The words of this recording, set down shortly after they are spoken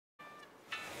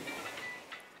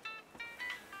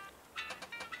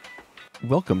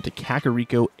Welcome to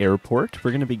Kakariko Airport. We're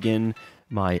going to begin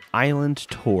my island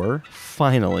tour,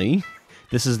 finally.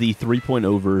 This is the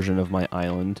 3.0 version of my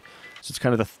island. So it's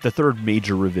kind of the third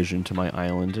major revision to my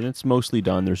island, and it's mostly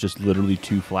done. There's just literally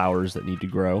 2 flowers that need to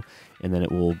grow, and then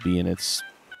it will be in its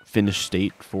finished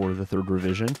state for the third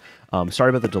revision.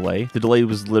 Sorry about the delay. The delay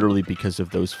was literally because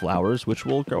of those flowers, which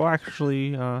we'll go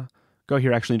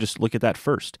here and just look at that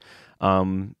first,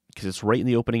 because it's right in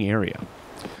the opening area.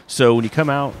 So when you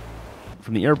come out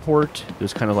from the airport,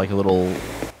 there's kind of like a little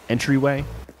entryway.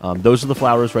 Those are the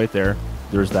flowers right there.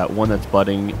 There's that one that's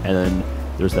budding, and then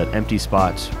there's that empty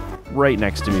spot right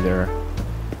next to me there.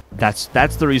 That's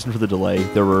the reason for the delay.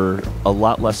 There were a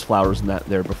lot less flowers than that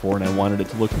there before, and I wanted it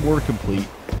to look more complete,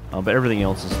 but everything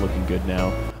else is looking good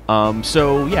now.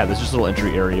 So yeah, there's just a little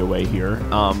entry area way here.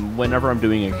 Whenever I'm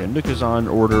doing like a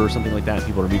Nukazon order or something like that, and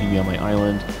people are meeting me on my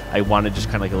island, I wanted just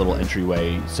kind of like a little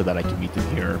entryway so that I can meet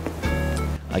them here.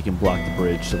 I can block the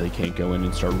bridge so they can't go in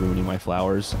and start ruining my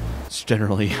flowers. It's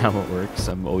generally how it works.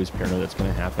 I'm always paranoid that's going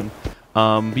to happen.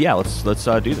 But yeah, let's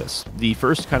do this. The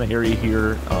first kind of area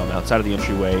here, outside of the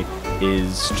entryway,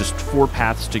 is just 4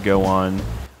 paths to go on.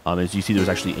 As you see, there's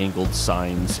actually angled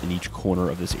signs in each corner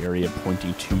of this area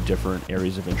pointing to different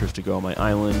areas of interest to go on my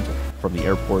island, from the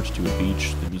airport to a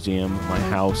beach, the museum, my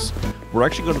house. We're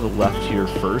actually going to the left here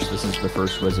first. This is the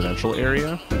first residential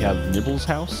area. We have Nibble's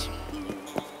house.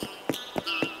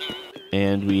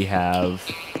 And we have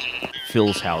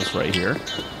Phil's house right here.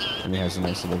 And it has a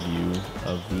nice little view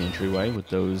of the entryway with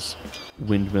those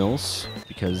windmills,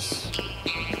 because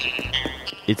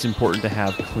it's important to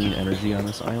have clean energy on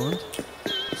this island.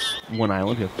 It's one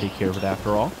island, we have to take care of it after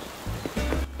all.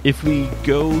 If we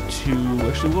go to...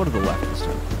 Actually, we'll go to the left this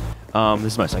time.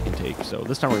 This is my second take, so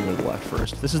this time we're going to go to the left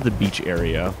first. This is the beach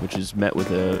area, which is met with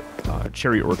a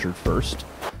cherry orchard first.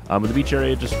 With the beach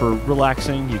area, just for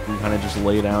relaxing, you can kind of just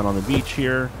lay down on the beach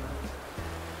here.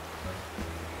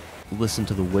 Listen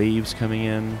to the waves coming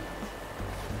in.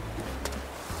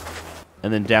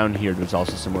 And then down here, there's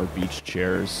also some more beach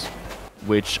chairs,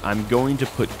 which I'm going to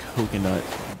put coconut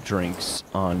drinks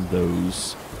on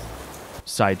those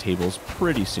side tables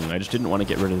pretty soon. I just didn't want to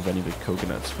get rid of any of the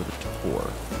coconuts for the tour.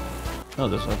 Oh,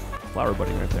 there's a flower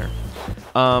budding right there.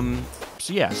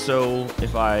 So yeah, so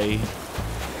if I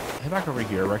head back over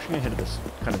here, we're actually going to head to this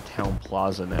kind of town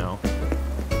plaza now.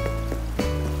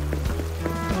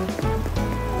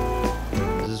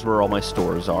 This is where all my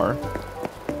stores are.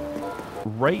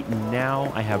 Right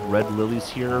now, I have red lilies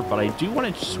here, but I do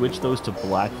want to switch those to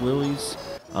black lilies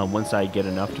once I get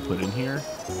enough to put in here.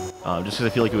 Just because I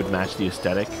feel like it would match the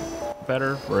aesthetic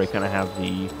better, where I kind of have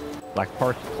the black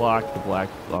park clock, the black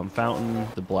fountain,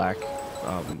 the black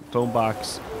phone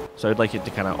box. So I'd like it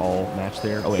to kind of all match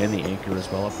there. Oh, and the anchor as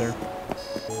well up there.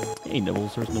 Hey,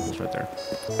 Nibbles. There's Nibbles right there.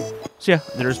 So yeah,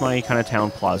 there's my kind of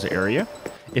town plaza area.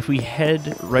 If we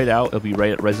head right out, it'll be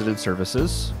right at Resident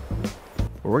Services.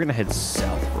 But we're going to head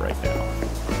south right now.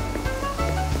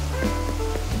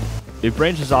 It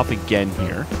branches off again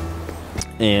here.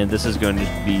 And this is going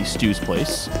to be Stu's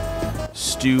place.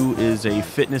 Stu is a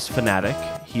fitness fanatic.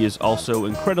 He is also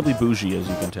incredibly bougie, as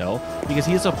you can tell, because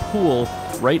he has a pool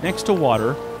right next to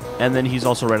water, and then he's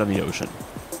also right on the ocean,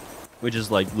 which is,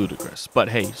 like, ludicrous. But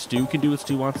hey, Stu can do what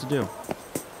Stu wants to do.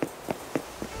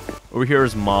 Over here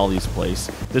is Molly's place.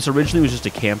 This originally was just a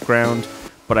campground,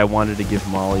 but I wanted to give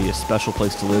Molly a special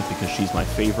place to live because she's my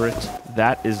favorite.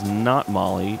 That is not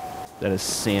Molly. That is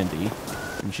Sandy,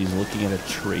 and she's looking at a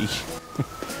tree.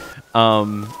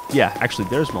 Yeah, actually,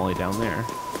 there's Molly down there.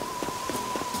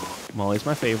 Molly's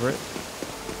my favorite.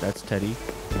 That's Teddy.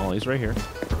 Molly's right here.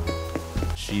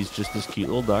 She's just this cute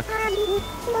little duck.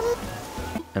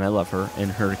 And I love her.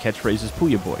 And her catchphrase is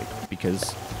Puya Boy,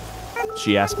 because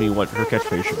she asked me what her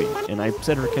catchphrase should be. And I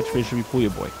said her catchphrase should be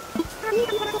Puya Boy.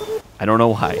 I don't know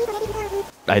why.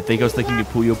 I think I was thinking of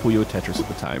Puyo Puyo Tetris at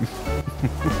the time.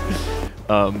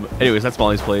 Anyways, that's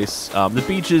Molly's place. The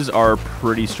beaches are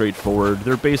pretty straightforward.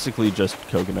 They're basically just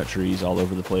coconut trees all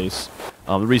over the place.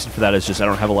 The reason for that is just I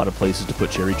don't have a lot of places to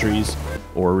put cherry trees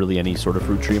or really any sort of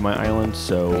fruit tree in my island,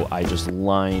 so I just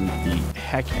line the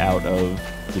heck out of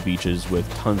the beaches with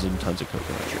tons and tons of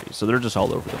coconut trees. So they're just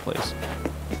all over the place.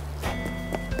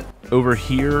 Over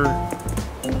here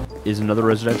is another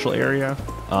residential area.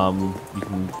 You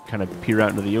can kind of peer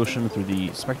out into the ocean through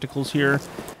the spectacles here.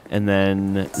 And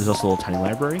then there's also a little tiny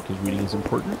library, because reading is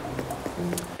important.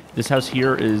 This house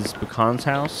here is Pecan's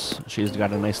house. She's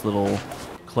got a nice little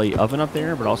clay oven up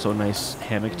there, but also a nice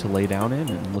hammock to lay down in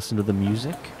and listen to the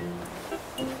music.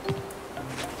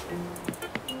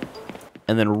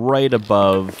 And then right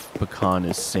above Pecan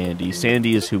is Sandy.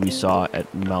 Sandy is who we saw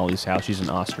at Molly's house. She's an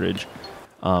ostrich.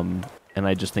 and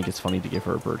I just think it's funny to give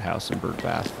her a birdhouse and bird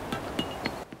bath.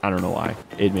 I don't know why.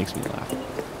 It makes me laugh.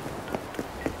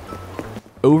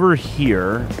 Over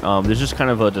here, there's just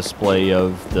kind of a display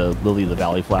of the Lily of the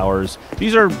Valley flowers.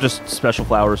 These are just special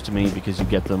flowers to me because you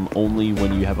get them only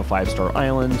when you have a 5-star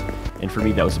island, and for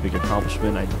me that was a big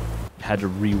accomplishment. I had to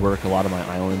rework a lot of my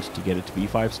island to get it to be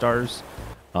 5 stars.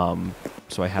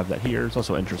 So I have that here. There's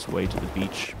also entrance way to the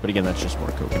beach, but again, that's just more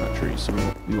coconut trees,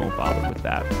 so we won't bother with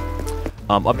that.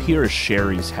 Up here is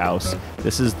Sherry's house.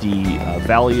 This is the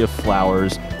Valley of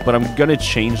Flowers, but I'm gonna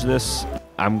change this.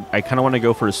 I kind of want to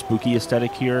go for a spooky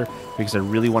aesthetic here because I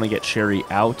really want to get Sherry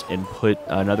out and put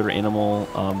another animal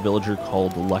villager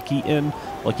called Lucky in.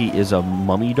 Lucky is a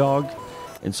mummy dog,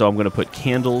 and so I'm going to put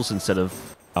candles instead of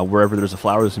wherever there's a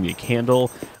flower, there's going to be a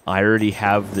candle. I already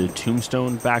have the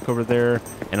tombstone back over there,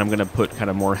 and I'm going to put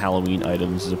kind of more Halloween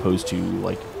items as opposed to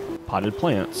like potted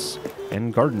plants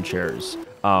and garden chairs.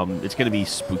 It's going to be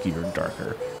spookier and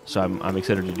darker, so I'm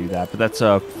excited to do that. But that's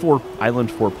a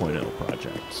Island 4.0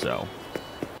 project, so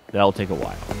that'll take a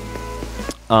while.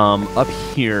 Up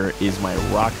here is my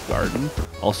rock garden,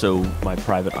 also my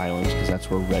private island, because that's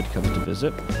where Red comes to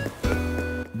visit.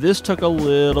 This took a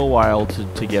little while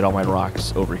to get all my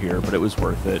rocks over here, but it was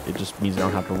worth it. It just means I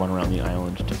don't have to run around the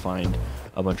island to find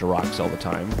a bunch of rocks all the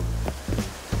time.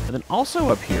 And then also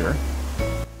up here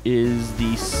is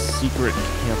the secret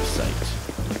campsite,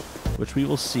 which we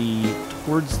will see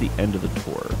towards the end of the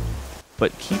tour.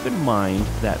 But keep in mind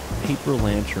that paper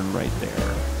lantern right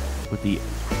there with the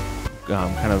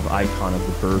kind of icon of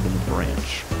the bird and the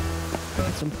branch.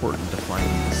 It's important to find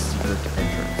the secret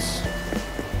entrance.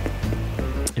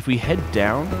 If we head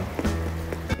down,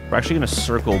 we're actually going to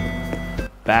circle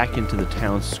back into the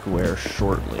town square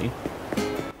shortly.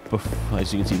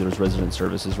 As you can see, there's resident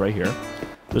services right here.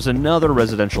 There's another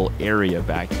residential area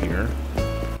back here,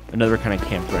 another kind of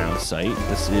campground site.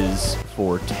 This is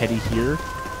for Teddy here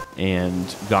and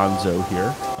Gonzo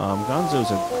here. Gonzo's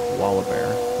a koala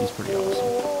bear. He's pretty awesome.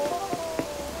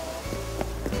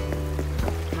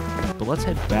 But let's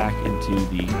head back into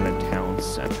the kind of town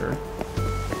center.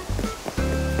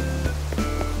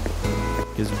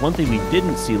 Because one thing we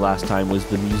didn't see last time was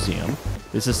the museum.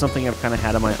 This is something I've kind of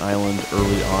had on my island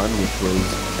early on, which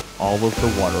was all of the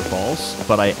waterfalls.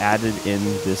 But I added in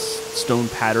this stone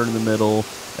pattern in the middle,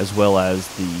 as well as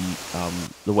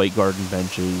the white garden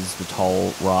benches, the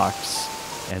tall rocks,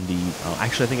 and the...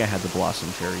 actually, I think I had the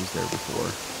blossom cherries there before.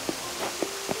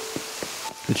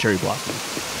 The cherry blossom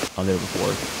on there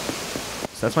before.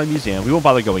 So that's my museum. We won't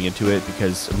bother going into it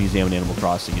because a museum in Animal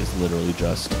Crossing is literally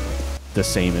just the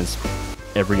same as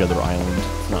every other island.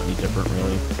 It's not any different,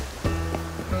 really.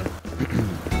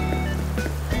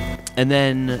 And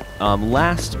then,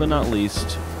 last but not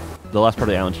least, the last part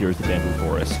of the island here is the bamboo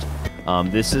forest.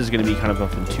 This is going to be kind of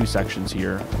up in 2 sections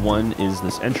here. One is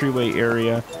this entryway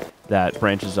area that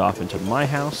branches off into my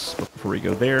house. But before we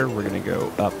go there, we're going to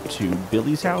go up to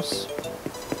Billy's house.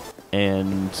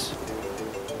 And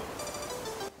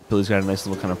Billy's got a nice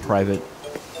little kind of private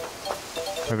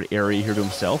area here to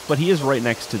himself. But he is right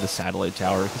next to the satellite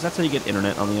tower, because that's how you get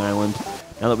internet on the island.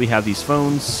 Now that we have these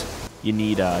phones, you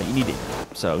need internet.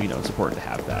 So, it's important to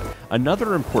have that.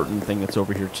 Another important thing that's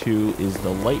over here, too, is the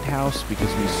lighthouse,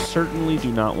 because we certainly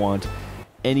do not want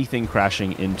anything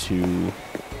crashing into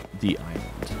the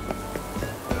island.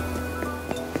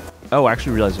 Oh, I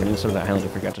actually realized when I started the island, I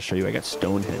forgot to show you. I got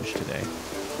Stonehenge today.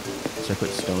 So I put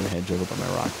Stonehenge over by my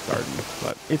rock garden.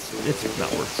 But it's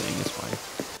not worth seeing. It's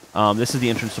fine. This is the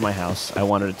entrance to my house. I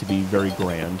wanted it to be very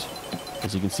grand.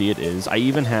 As you can see, it is. I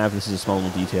even have, this is a small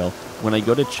little detail, when I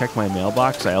go to check my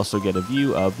mailbox, I also get a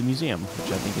view of the museum,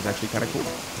 which I think is actually kind of cool.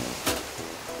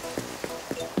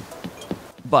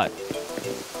 But,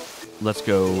 let's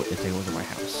go and take a look at my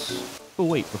house. Oh,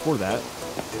 wait, before that,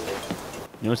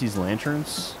 notice these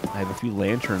lanterns? I have a few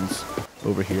lanterns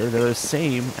over here. They're the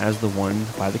same as the one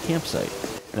by the campsite.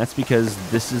 And that's because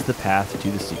this is the path to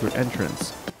the secret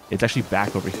entrance. It's actually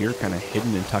back over here, kind of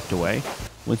hidden and tucked away.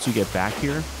 Once you get back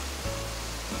here,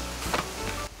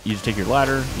 you just take your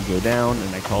ladder, you go down,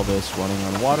 and I call this running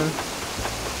on water.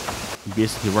 You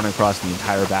basically run across the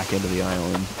entire back end of the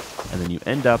island, and then you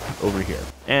end up over here.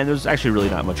 And there's actually really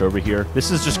not much over here.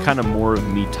 This is just kind of more of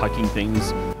me tucking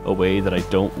things away that I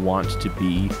don't want to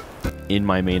be in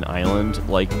my main island.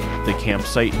 Like, the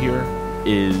campsite here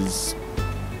is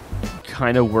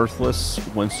kind of worthless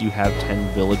once you have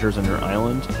 10 villagers on your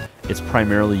island. It's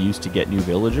primarily used to get new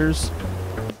villagers.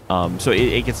 So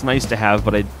it gets nice to have,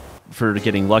 but for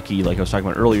getting lucky, like I was talking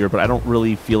about earlier, but I don't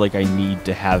really feel like I need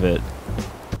to have it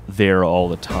there all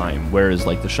the time, whereas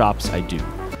like the shops, I do.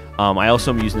 I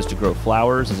also am using this to grow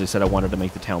flowers. As I said, I wanted to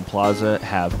make the town plaza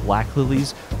have black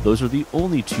lilies. Those are the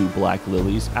only 2 black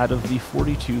lilies out of the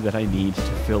 42 that I need to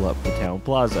fill up the town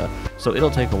plaza. So it'll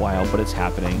take a while, but it's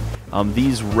happening.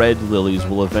 These red lilies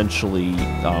will eventually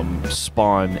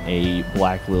spawn a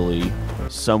black lily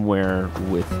somewhere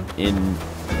within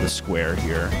the square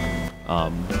here.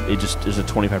 It just there's a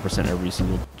 25% every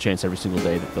single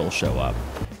day that they'll show up.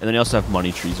 And then I also have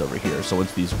money trees over here. So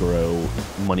once these grow,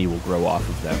 money will grow off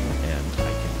of them, and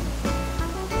I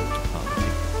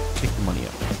can take the money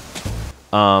out.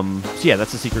 So yeah,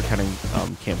 that's the secret kind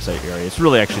of campsite area. It's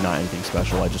really actually not anything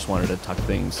special. I just wanted to tuck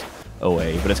things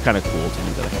away, but it's kind of cool to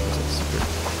me that I have this as a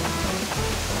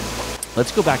secret.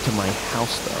 Let's go back to my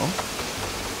house, though.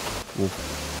 We'll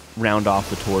round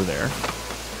off the tour there.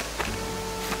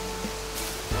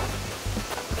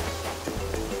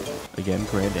 Again,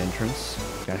 grand entrance.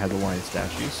 Gotta have the lion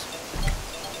statues.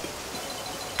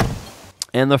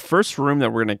 And the first room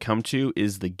that we're going to come to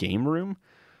is the game room.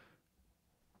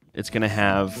 It's going to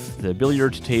have the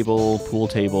billiard table, pool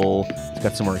table. It's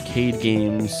got some arcade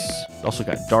games. Also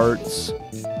got darts.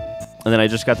 And then I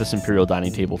just got this Imperial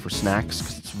dining table for snacks,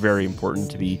 because it's very important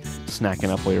to be snacking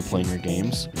up while you're playing your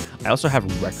games. I also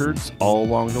have records all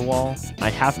along the wall.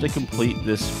 I have to complete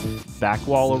this back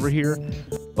wall over here,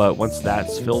 but once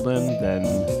that's filled in, then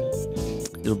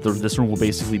this room will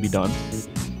basically be done.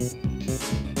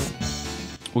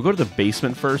 We'll go to the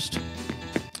basement first,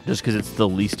 just because it's the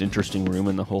least interesting room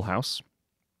in the whole house.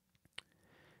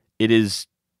 It's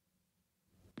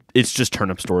just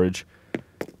turnip storage.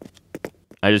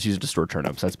 I just use it to store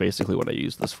turnips. That's basically what I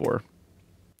use this for.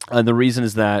 And the reason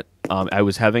is that I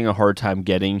was having a hard time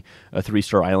getting a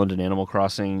 3-star island in Animal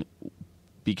Crossing,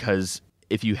 because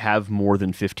if you have more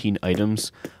than 15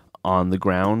 items on the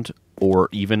ground or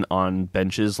even on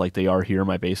benches like they are here in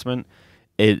my basement,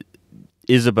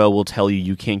 Isabel will tell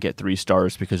you can't get 3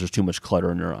 stars because there's too much clutter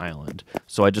on your island.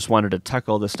 So I just wanted to tuck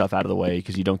all this stuff out of the way,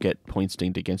 because you don't get points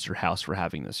dinged against your house for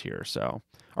having this here. So,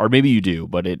 or maybe you do,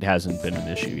 but it hasn't been an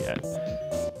issue yet.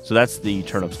 So that's the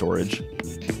turnip storage.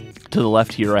 To the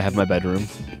left here, I have my bedroom,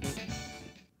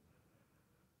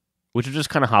 which are just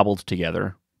kind of hobbled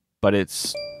together, but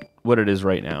it's what it is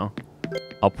right now.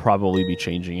 I'll probably be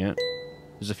changing it.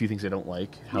 There's a few things I don't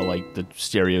like. How, like, the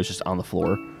stereo is just on the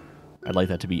floor. I'd like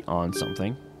that to be on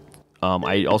something.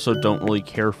 I also don't really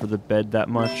care for the bed that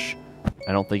much.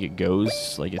 I don't think it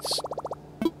goes. Like, it's...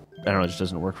 I don't know, it just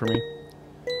doesn't work for me.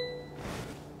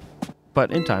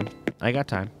 But in time. I got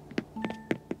time.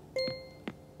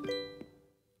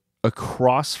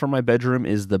 Across from my bedroom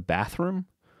is the bathroom,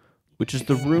 which is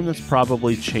the room that's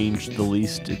probably changed the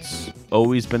least. It's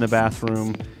always been a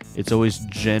bathroom. It's always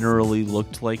generally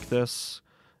looked like this,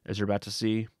 as you're about to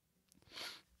see.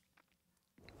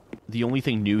 The only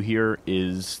thing new here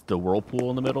is the whirlpool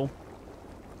in the middle.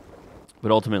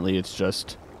 But ultimately, it's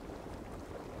just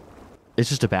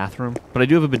a bathroom. But I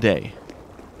do have a bidet,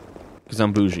 because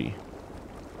I'm bougie.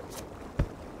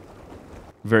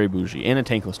 Very bougie. And a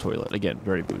tankless toilet. Again,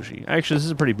 very bougie. Actually, this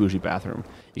is a pretty bougie bathroom.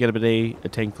 You got a bidet, a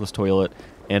tankless toilet,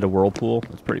 and a whirlpool.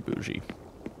 That's pretty bougie.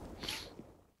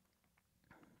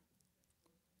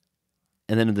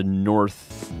 And then in the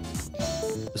north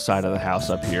side of the house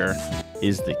up here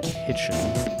is the kitchen,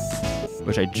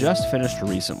 which I just finished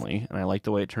recently, and I like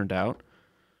the way it turned out.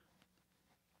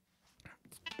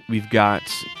 We've got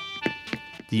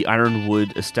the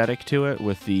ironwood aesthetic to it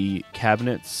with the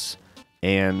cabinets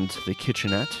and the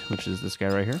kitchenette, which is this guy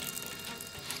right here.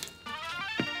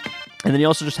 And then you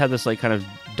also just have this like kind of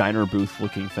diner booth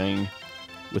looking thing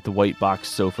with the white box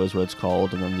sofa is what it's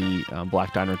called, and then the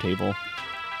black diner table.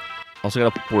 Also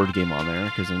got a board game on there,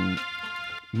 because in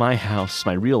my house,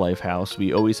 my real life house,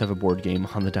 we always have a board game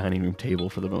on the dining room table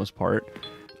for the most part.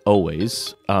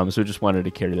 Always. So I just wanted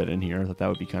to carry that in here. I thought that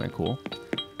would be kind of cool.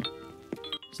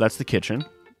 So that's the kitchen.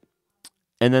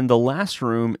 And then the last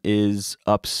room is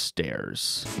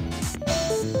upstairs.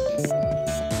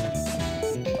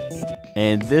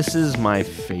 And this is my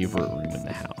favorite room in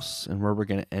the house, and where we're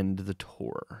going to end the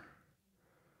tour.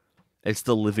 It's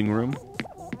the living room.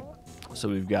 So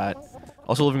we've got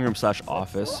also living room /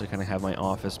 office. I kind of have my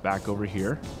office back over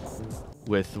here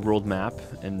with the world map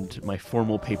and my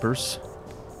formal papers,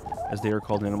 as they are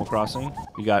called in Animal Crossing.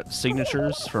 We got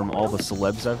signatures from all the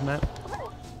celebs I've met.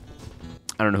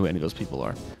 I don't know who any of those people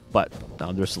are, but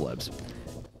they're celebs.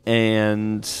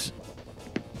 And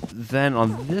then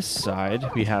on this side,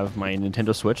 we have my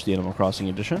Nintendo Switch, the Animal Crossing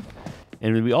edition.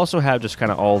 And we also have just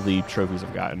kind of all the trophies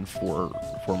I've gotten for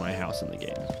my house in the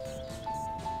game.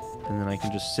 And then I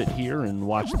can just sit here and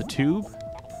watch the tube.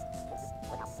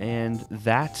 And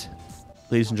that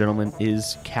ladies and gentlemen,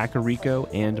 is Kakariko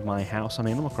and my house on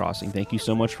Animal Crossing. Thank you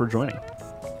so much for joining.